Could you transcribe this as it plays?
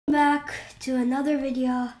Back to another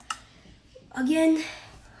video. Again,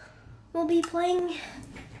 we'll be playing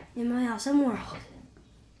in my awesome world.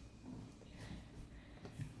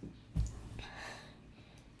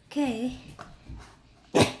 Okay,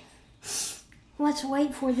 let's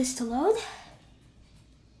wait for this to load.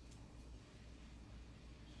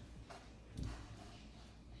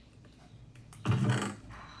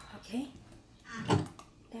 Okay,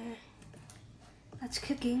 there, that's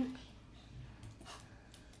cooking.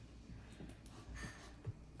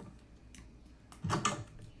 Let's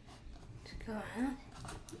go ahead.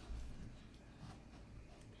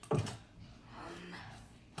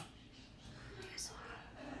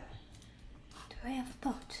 Do I have a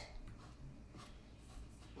boat?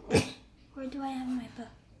 Where do I have my boat?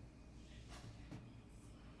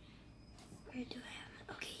 Where do I have it?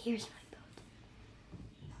 Okay, here's my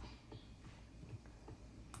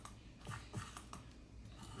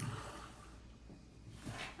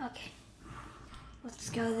boat. Okay, let's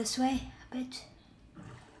go this way a bit.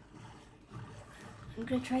 I'm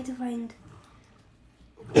gonna try to find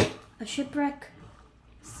a shipwreck.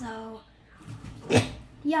 So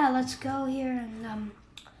yeah, let's go here and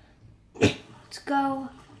let's go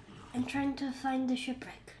and trying to find the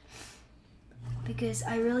shipwreck because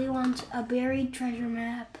I really want a buried treasure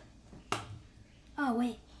map. Oh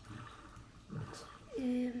wait,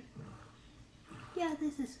 yeah,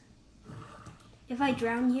 this is. If I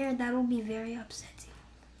drown here, that'll be very upsetting.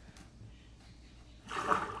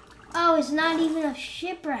 Oh, it's not even a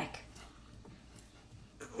shipwreck.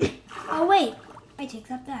 Oh wait, I take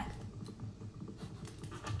that back.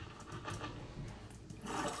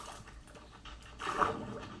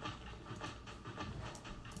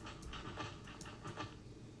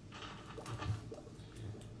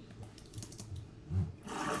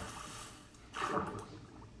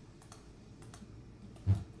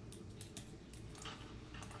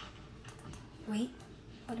 Wait,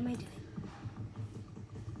 what am I doing?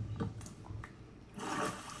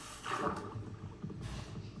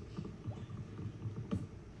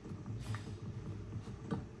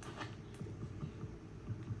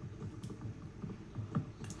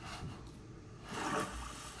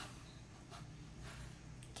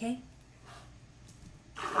 Okay.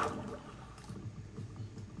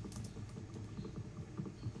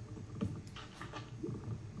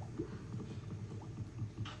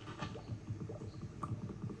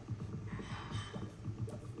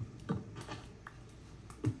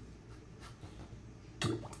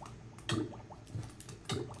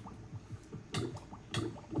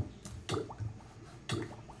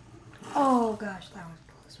 Oh gosh, that was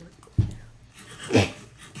close one.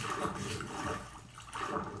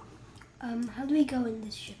 How do we go in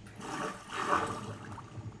this ship?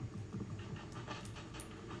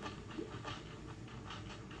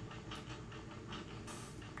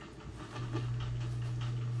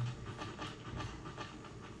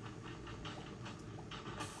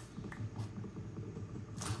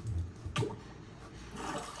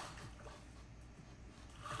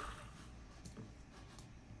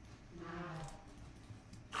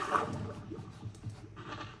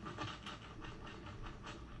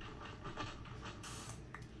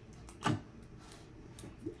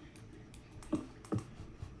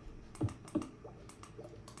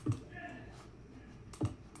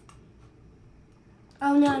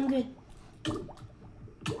 Oh no, I'm good.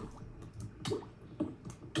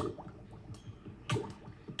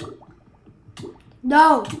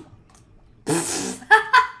 No!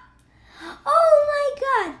 Oh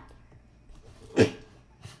my god!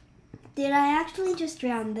 Did I actually just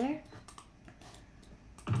drown there?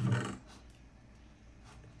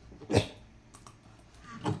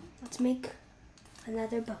 Let's make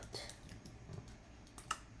another boat.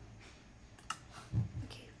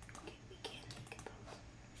 Okay, we can make a boat.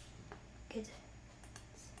 Good.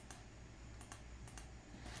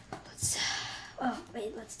 Let's, oh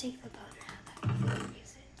wait, let's take the boat now that we can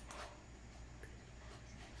use it.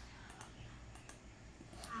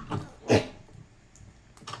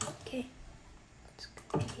 Okay, let's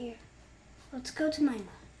go here. Let's go to my mom.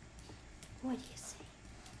 What do you say?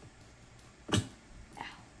 Ow.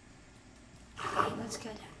 Okay, let's go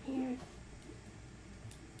down here.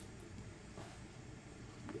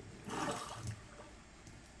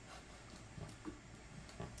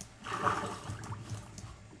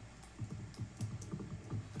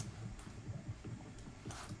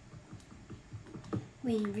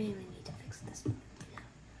 We really need to fix this one.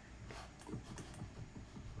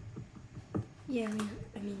 Yeah,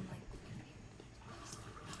 I mean like.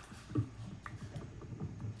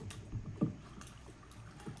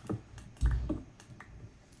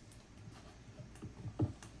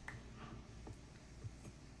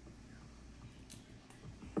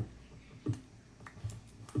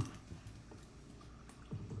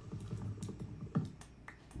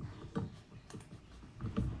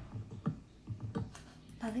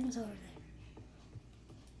 Nothing's over there.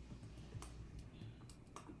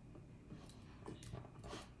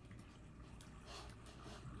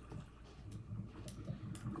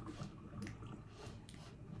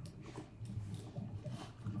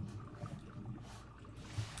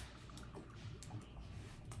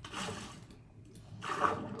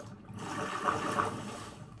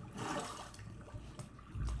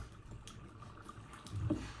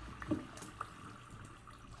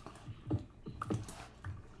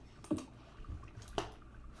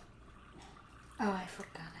 Oh, I forgot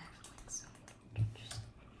I have like some.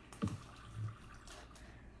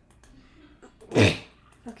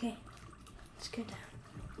 Okay, let's go down.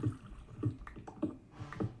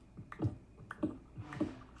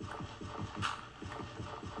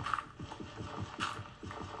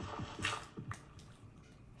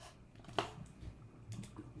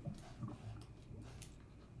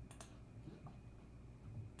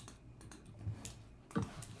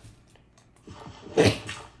 Okay,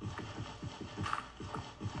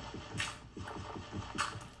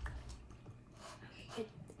 good.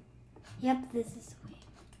 Yep, this is the way.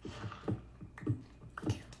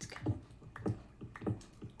 Okay, let's go.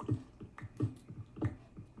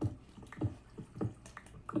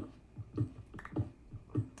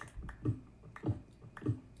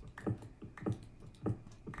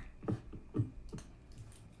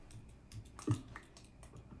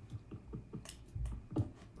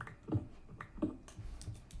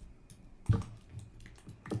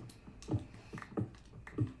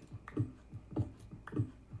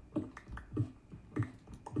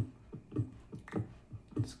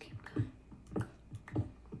 Let's keep going.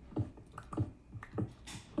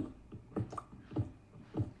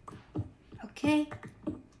 Okay.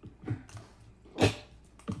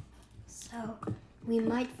 So, we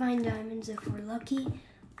might find diamonds if we're lucky.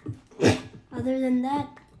 Other than that,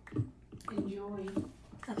 Enjoy.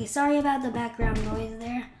 okay, sorry about the background noise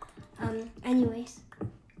there. Anyways,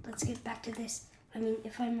 let's get back to this. I mean,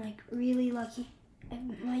 if I'm like really lucky, I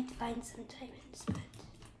might find some diamonds,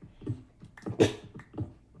 but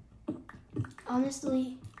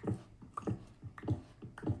honestly,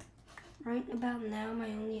 right about now, my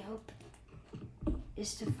only hope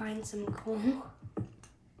is to find some coal.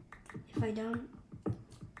 If I don't,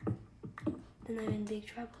 then I'm in big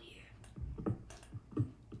trouble here.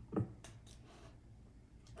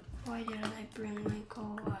 Why didn't I bring my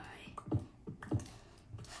coal? Why?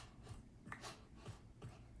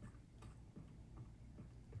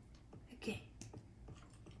 Okay.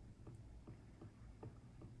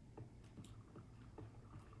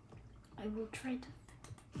 I will try to.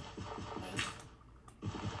 Wait.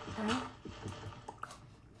 Huh?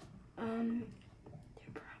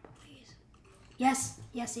 There probably is. Yes.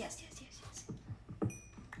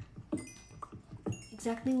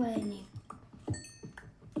 Exactly what I need.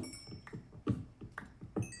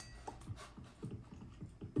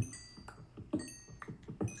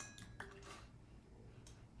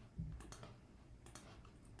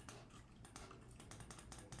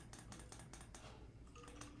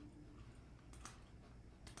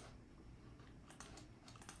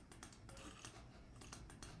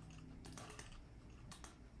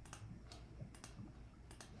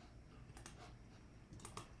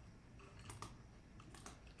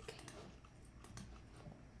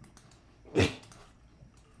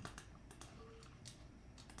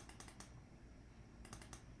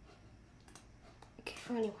 Okay,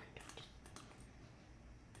 for anyone.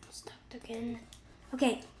 Stopped again.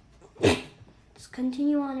 Okay. Let's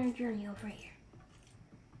continue on our journey over here.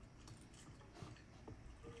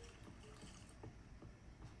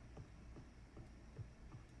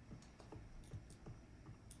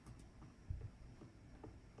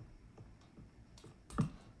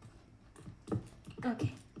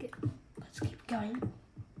 Okay, good. Let's keep going.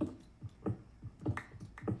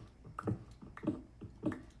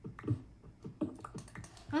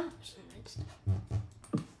 Oh, some redstone.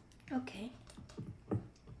 Okay.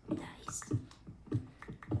 Nice.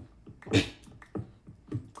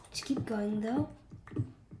 Let's keep going though.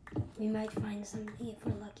 We might find something if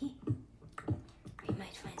we're lucky. We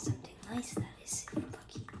might find something nice, that is, if we're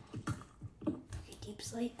lucky. Okay, deep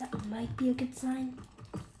slate, that might be a good sign.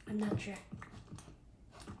 I'm not sure.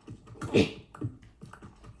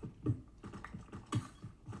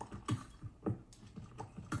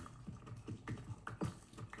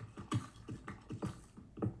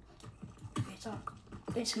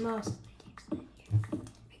 It's mostly deep slate here,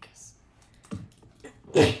 I guess.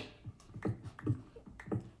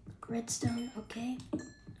 Redstone, okay.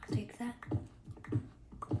 I'll take that.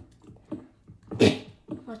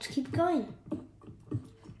 Let's keep going.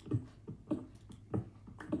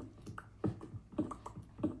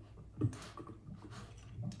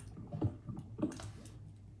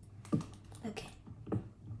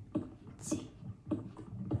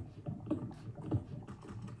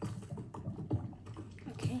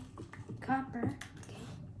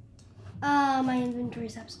 inventory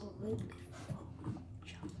is absolutely full.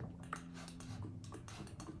 Jump.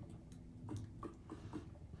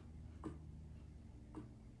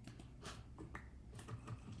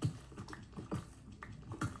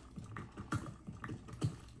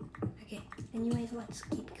 Okay, anyways, let's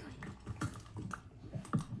keep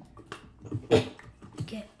going.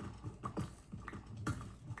 Okay.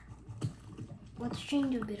 Let's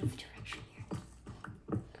change a bit of direction here.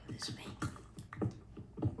 Go this way.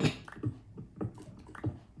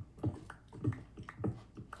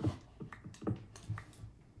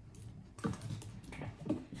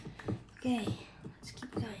 Okay, let's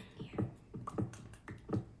keep going here.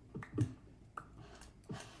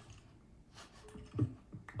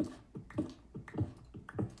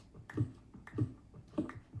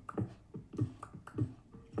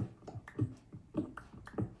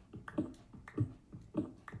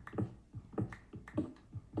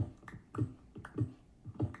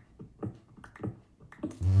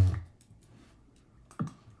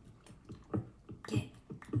 Okay.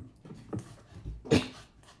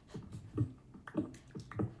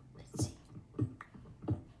 Let's see.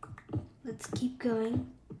 Let's keep going.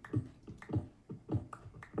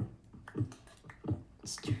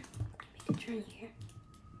 Let's turn. Make a turn here.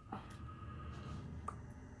 Oh.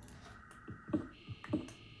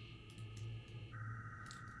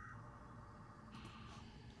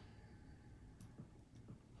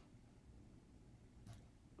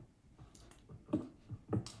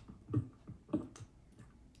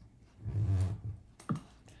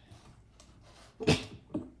 Okay.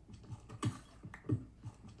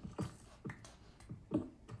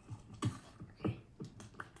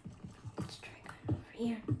 Let's try going over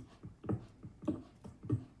here.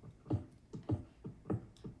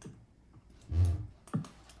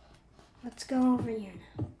 Let's go over here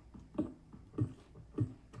now.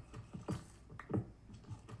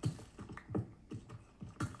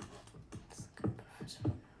 Let's look up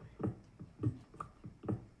Professor.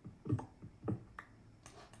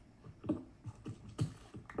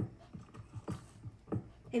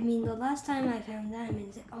 I mean, the last time I found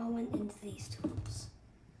diamonds, it all went into these tools.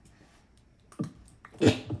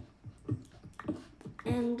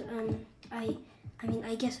 And, I mean,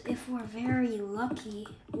 I guess if we're very lucky,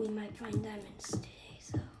 we might find diamonds today,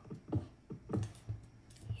 so.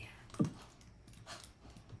 Yeah.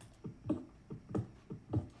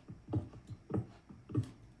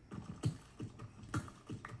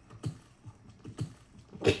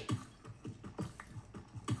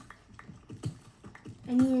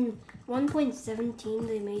 I mean, 1.17,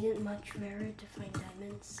 they made it much rarer to find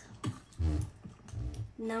diamonds, so.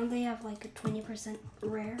 Now they have like a 20%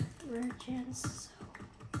 rare chance, so.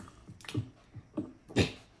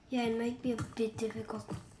 Yeah, it might be a bit difficult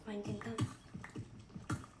finding them.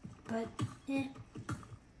 But, eh.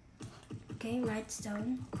 Okay,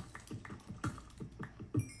 redstone.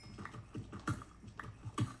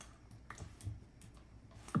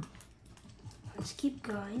 Let's keep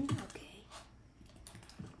going, okay.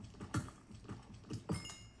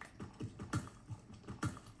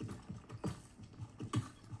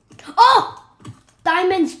 Oh!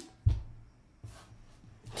 Diamonds!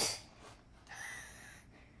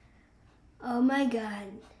 Oh my god.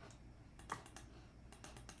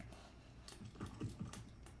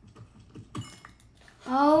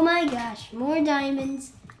 Oh my gosh, more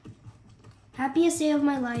diamonds. Happiest day of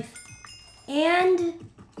my life. And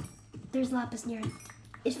there's lapis near it.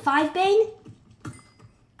 Is 5 Bane?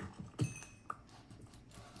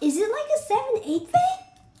 Is it like a 7-8 Bane?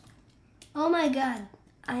 Oh my god.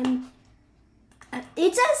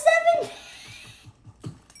 It's a 7!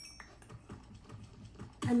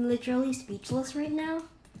 I'm literally speechless right now.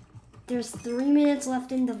 There's 3 minutes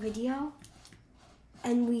left in the video,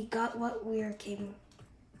 and we got what we've came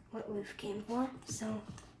for. So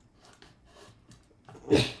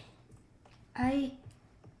I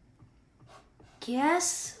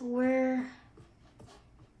guess we're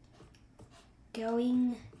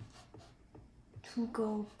going to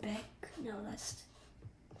go back. No, that's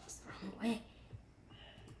the wrong way.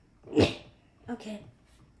 Okay.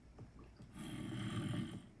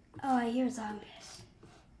 Oh, I hear zombies.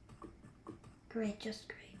 Great, just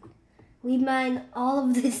great. We mine all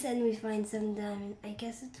of this and we find some diamond. I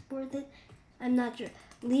guess it's worth it. I'm not sure.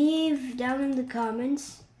 Leave down in the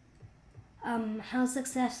comments how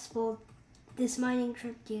successful this mining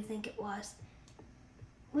trip do you think it was?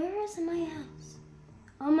 Where is my house?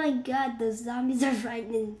 Oh my god, those zombies are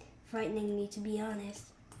frightening me, to be honest.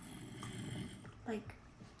 Like,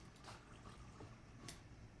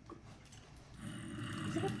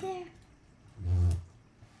 is it up there?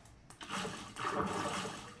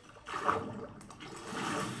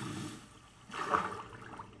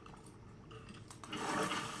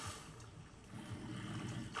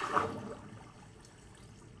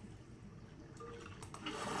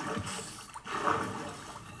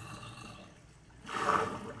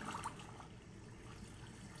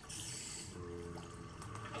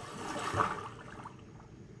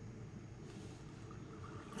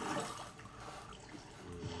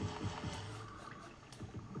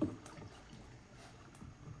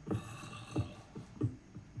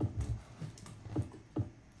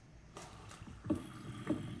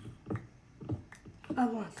 Oh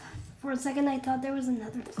my god. For a second I thought there was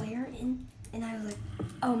another player in, and I was like,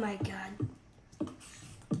 oh my god.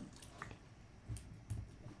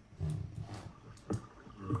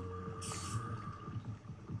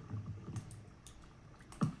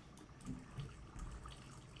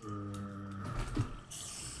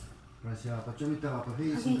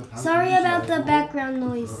 Okay, sorry about the background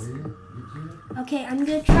noise. Okay, I'm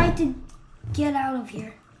gonna try to get out of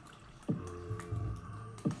here.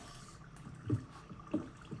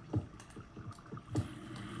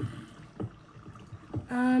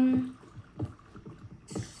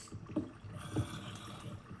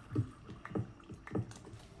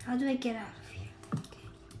 How do I get out of here? Okay.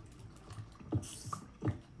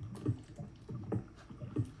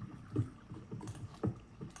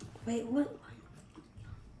 Wait, what?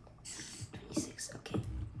 26, okay.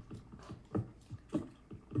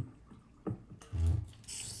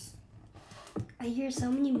 I hear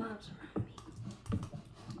so many mobs around me.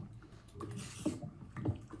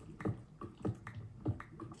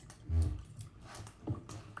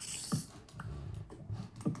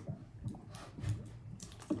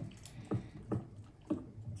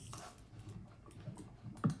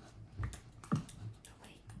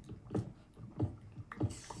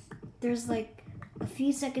 There's like a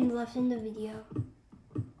few seconds left in the video.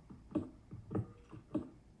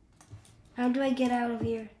 How do I get out of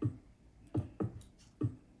here?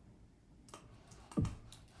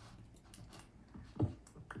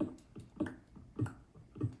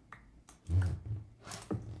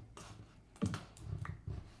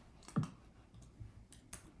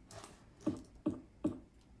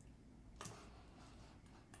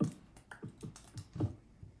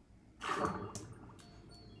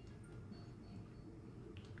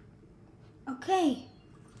 Okay.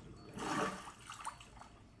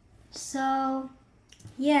 So,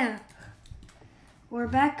 yeah. We're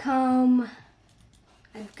back home.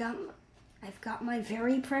 I've got my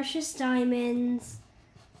very precious diamonds.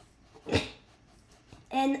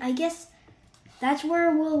 And I guess that's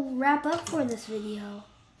where we'll wrap up for this video.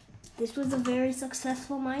 This was a very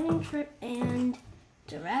successful mining trip, and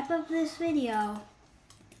to wrap up this video,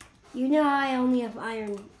 you know I only have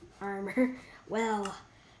iron armor. Well,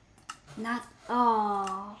 not,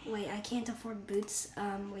 oh, wait, I can't afford boots.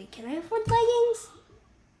 Wait, can I afford leggings?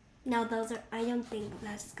 No, those are, I don't think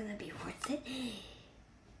that's gonna be worth it.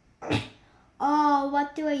 Oh,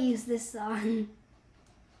 what do I use this on?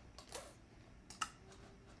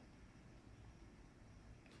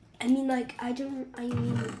 I mean, like, I don't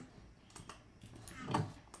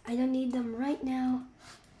need them right now.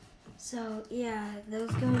 So, yeah,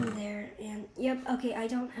 those go in there, and, yep, okay, I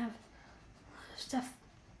don't have stuff.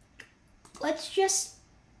 Let's just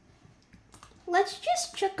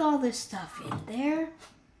chuck all this stuff in there.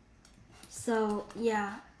 So,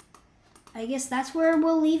 yeah, I guess that's where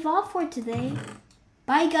we'll leave off for today.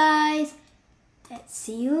 Bye, guys, and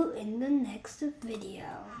see you in the next video.